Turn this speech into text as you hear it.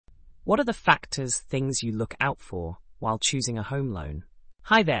What are the things you look out for while choosing a home loan?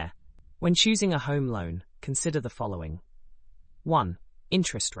 Hi there. When choosing a home loan, consider the following. 1.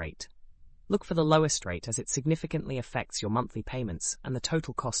 Interest rate. Look for the lowest rate as it significantly affects your monthly payments and the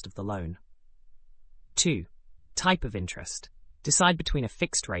total cost of the loan. 2. Type of interest. Decide between a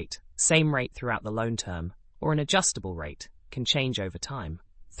fixed rate, same rate throughout the loan term, or an adjustable rate, can change over time.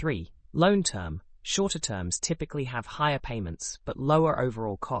 3. Loan term. Shorter terms typically have higher payments but lower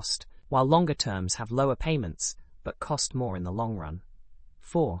overall cost, while longer terms have lower payments but cost more in the long run.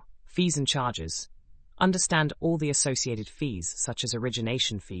 4. Fees and charges. Understand all the associated fees such as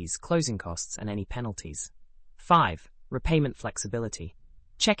origination fees, closing costs, and any penalties. 5. Repayment flexibility.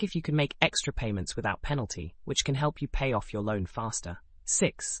 Check if you can make extra payments without penalty, which can help you pay off your loan faster.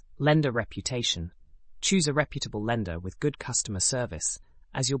 6. Lender reputation. Choose a reputable lender with good customer service,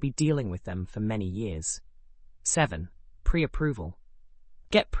 as you'll be dealing with them for many years. 7. Pre-approval.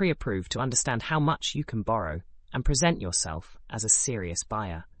 Get pre-approved to understand how much you can borrow and present yourself as a serious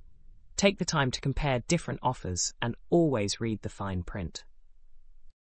buyer. Take the time to compare different offers and always read the fine print.